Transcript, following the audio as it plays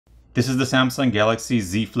This is the Samsung Galaxy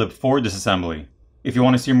Z Flip 4 disassembly. If you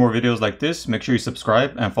want to see more videos like this, make sure you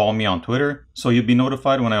subscribe and follow me on Twitter so you'll be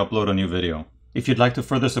notified when I upload a new video. If you'd like to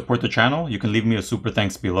further support the channel, you can leave me a super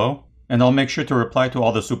thanks below, and I'll make sure to reply to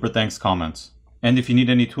all the super thanks comments. And if you need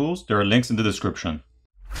any tools, there are links in the description.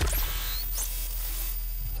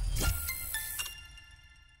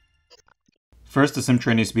 First, the SIM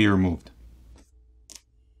tray needs to be removed.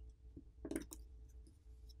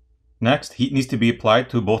 Next, heat needs to be applied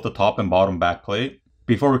to both the top and bottom back plate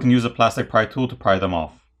before we can use a plastic pry tool to pry them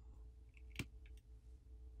off.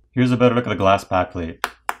 Here's a better look at the glass back plate.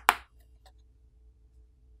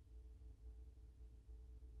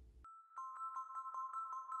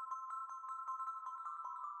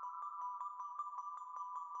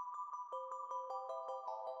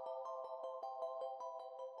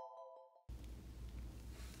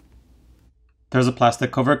 There's a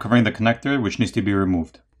plastic cover covering the connector which needs to be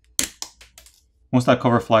removed. Once that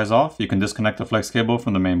cover flies off, you can disconnect the flex cable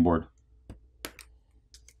from the main board.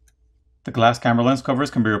 The glass camera lens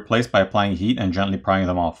covers can be replaced by applying heat and gently prying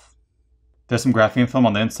them off. There's some graphene film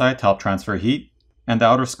on the inside to help transfer heat, and the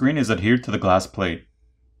outer screen is adhered to the glass plate.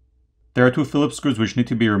 There are two Phillips screws which need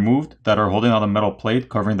to be removed that are holding on the metal plate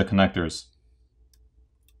covering the connectors.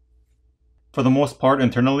 For the most part,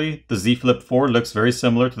 internally, the Z Flip 4 looks very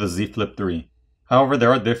similar to the Z Flip 3. However,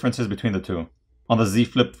 there are differences between the two. On the Z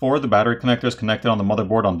Flip 4, the battery connector is connected on the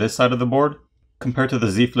motherboard on this side of the board, compared to the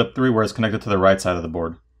Z Flip 3 where it's connected to the right side of the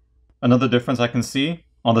board. Another difference I can see,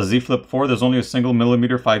 on the Z Flip 4 there's only a single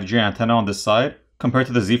millimeter 5G antenna on this side, compared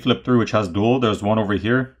to the Z Flip 3 which has dual. There's one over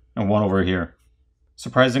here and one over here.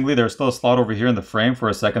 Surprisingly, there's still a slot over here in the frame for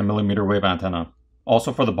a second millimeter wave antenna.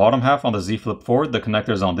 Also for the bottom half on the Z Flip 4, the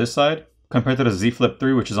connector is on this side, compared to the Z Flip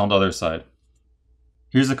 3 which is on the other side.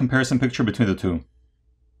 Here's a comparison picture between the two.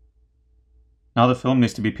 Now the film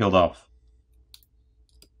needs to be peeled off.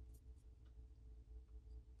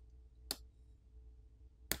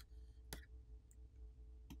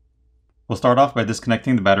 We'll start off by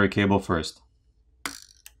disconnecting the battery cable first.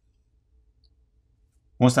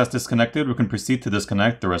 Once that's disconnected, we can proceed to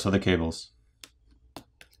disconnect the rest of the cables.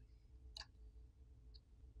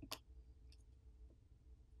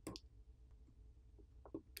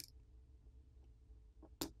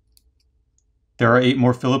 There are 8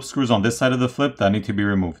 more Phillips screws on this side of the flip that need to be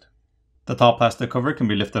removed. The top plastic cover can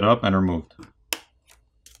be lifted up and removed.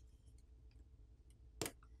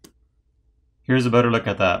 Here's a better look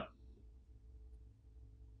at that.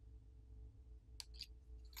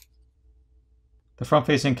 The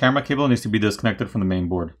front-facing camera cable needs to be disconnected from the main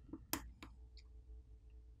board.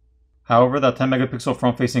 However, that 10 megapixel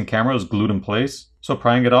front-facing camera is glued in place, so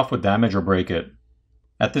prying it off would damage or break it.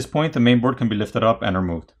 At this point, the main board can be lifted up and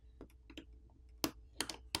removed.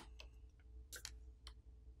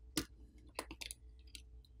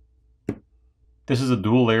 This is a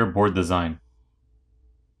dual layer board design.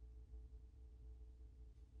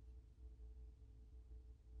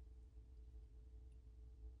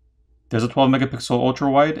 There's a 12 megapixel ultra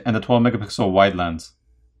wide and a 12 megapixel wide lens.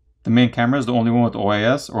 The main camera is the only one with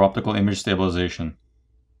OIS or optical image stabilization.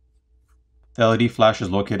 The LED flash is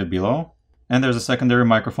located below, and there's a secondary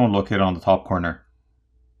microphone located on the top corner.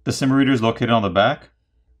 The SIM reader is located on the back,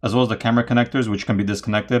 as well as the camera connectors which can be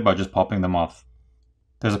disconnected by just popping them off.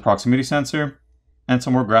 There's a proximity sensor, and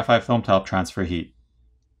some more graphite film to help transfer heat.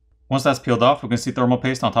 Once that's peeled off, we can see thermal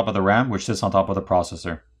paste on top of the RAM which sits on top of the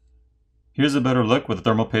processor. Here's a better look with the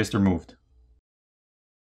thermal paste removed.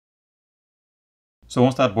 So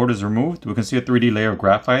once that board is removed, we can see a 3D layer of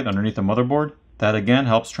graphite underneath the motherboard that again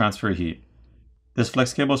helps transfer heat. This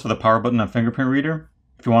flex cable is for the power button and fingerprint reader.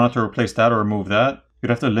 If you wanted to replace that or remove that, you'd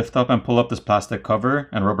have to lift up and pull up this plastic cover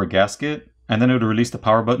and rubber gasket, and then it would release the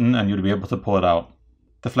power button and you'd be able to pull it out.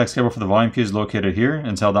 The flex cable for the volume key is located here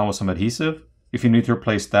and held down with some adhesive. If you need to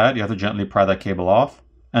replace that, you have to gently pry that cable off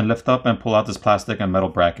and lift up and pull out this plastic and metal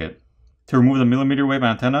bracket. To remove the millimeter wave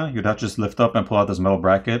antenna, you'd have to just lift up and pull out this metal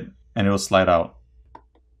bracket and it will slide out.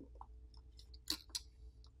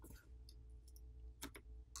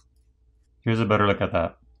 Here's a better look at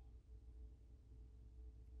that.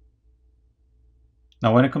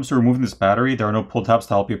 Now when it comes to removing this battery, there are no pull tabs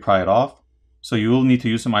to help you pry it off. So you will need to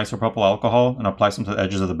use some isopropyl alcohol and apply some to the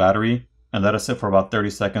edges of the battery and let it sit for about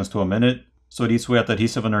 30 seconds to a minute so it eats away at the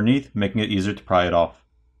adhesive underneath, making it easier to pry it off.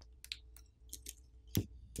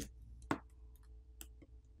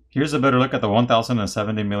 Here's a better look at the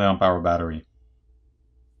 1070 mAh battery.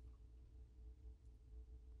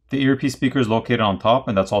 The earpiece speaker is located on top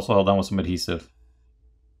and that's also held down with some adhesive.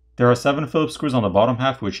 There are 7 Phillips screws on the bottom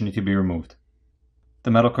half which need to be removed.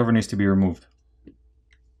 The metal cover needs to be removed.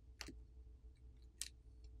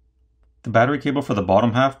 The battery cable for the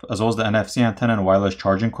bottom half, as well as the NFC antenna and wireless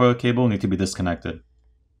charging coil cable need to be disconnected.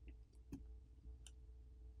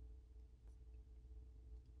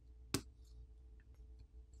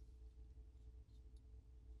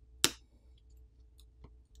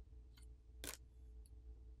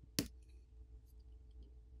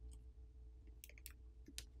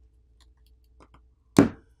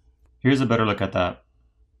 Here's a better look at that.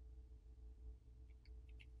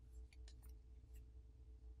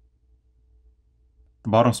 The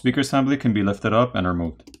bottom speaker assembly can be lifted up and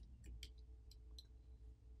removed.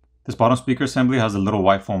 This bottom speaker assembly has the little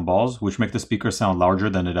white foam balls, which make the speaker sound larger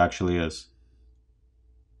than it actually is.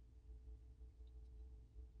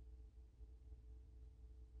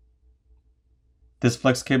 This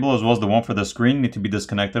flex cable as well as the one for the screen need to be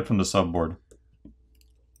disconnected from the subboard.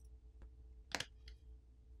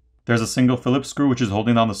 There's a single Phillips screw which is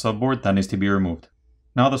holding down the subboard that needs to be removed.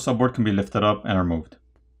 Now the subboard can be lifted up and removed.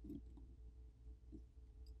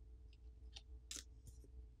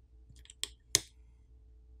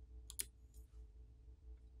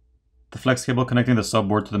 The flex cable connecting the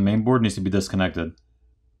subboard to the main board needs to be disconnected.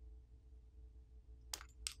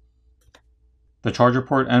 The charger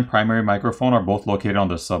port and primary microphone are both located on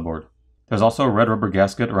this subboard. There's also a red rubber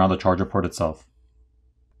gasket around the charger port itself.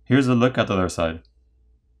 Here's a look at the other side.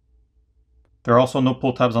 There are also no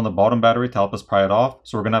pull tabs on the bottom battery to help us pry it off,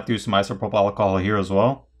 so we're going to have to use some isopropyl alcohol here as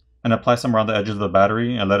well, and apply some around the edges of the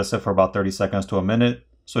battery and let it sit for about 30 seconds to a minute,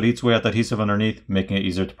 so it eats away at the adhesive underneath, making it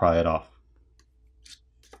easier to pry it off.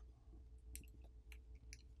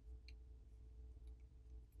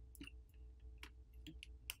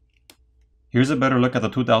 Here's a better look at the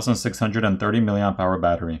 2630 mAh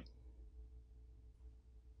battery.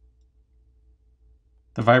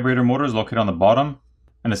 The vibrator motor is located on the bottom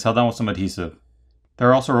and is held down with some adhesive. There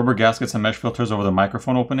are also rubber gaskets and mesh filters over the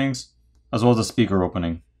microphone openings, as well as the speaker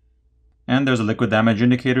opening. And there's a liquid damage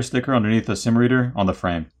indicator sticker underneath the SIM reader on the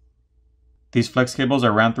frame. These flex cables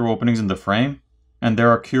are ran through openings in the frame, and there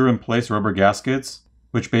are cure-in-place rubber gaskets,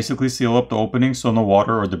 which basically seal up the openings so no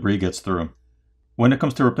water or debris gets through. When it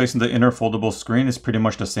comes to replacing the inner foldable screen, it's pretty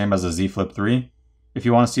much the same as the Z Flip 3. If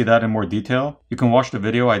you want to see that in more detail, you can watch the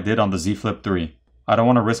video I did on the Z Flip 3. I don't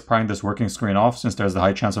want to risk prying this working screen off since there's a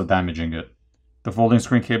high chance of damaging it. The folding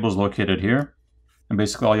screen cable is located here, and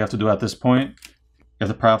basically all you have to do at this point, you have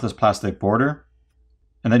to pry off this plastic border,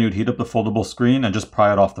 and then you'd heat up the foldable screen and just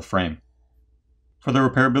pry it off the frame. For the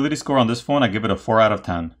repairability score on this phone, I give it a 4 out of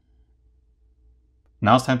 10.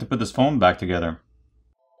 Now it's time to put this phone back together.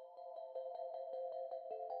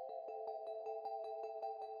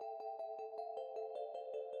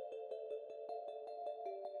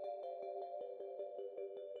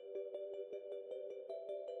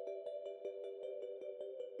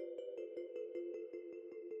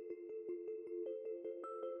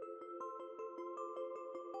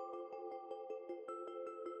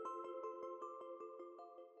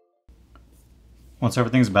 Once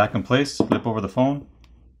everything's back in place, flip over the phone,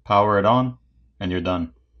 power it on, and you're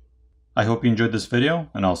done. I hope you enjoyed this video,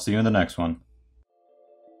 and I'll see you in the next one.